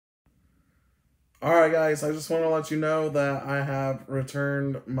Alright guys, I just want to let you know that I have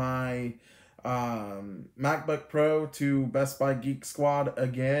returned my MacBook Pro to Buy Geek Squad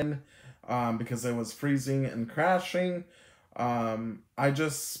again because it was freezing and crashing. I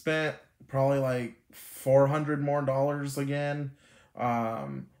just spent probably like $400 more again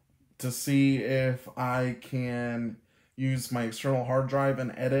um, to see if I can use my external hard drive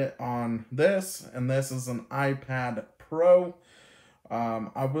and edit on this. And this is an iPad Pro.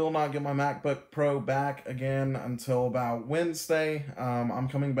 I will not get my MacBook Pro back again until about Wednesday. I'm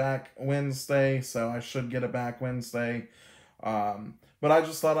coming back Wednesday, so I should get it back Wednesday. But I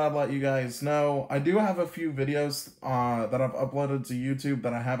just thought I'd let you guys know. I do have a few videos that I've uploaded to YouTube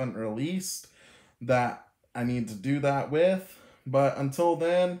that I haven't released that I need to do that with. But until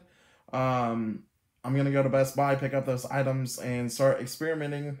then, I'm going to go to Best Buy, pick up those items, and start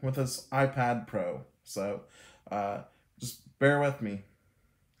experimenting with this iPad Pro. So, just bear with me.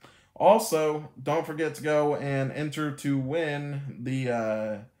 Also, don't forget to go and enter to win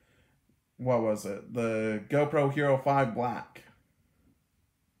the what was it? The GoPro Hero 5 Black.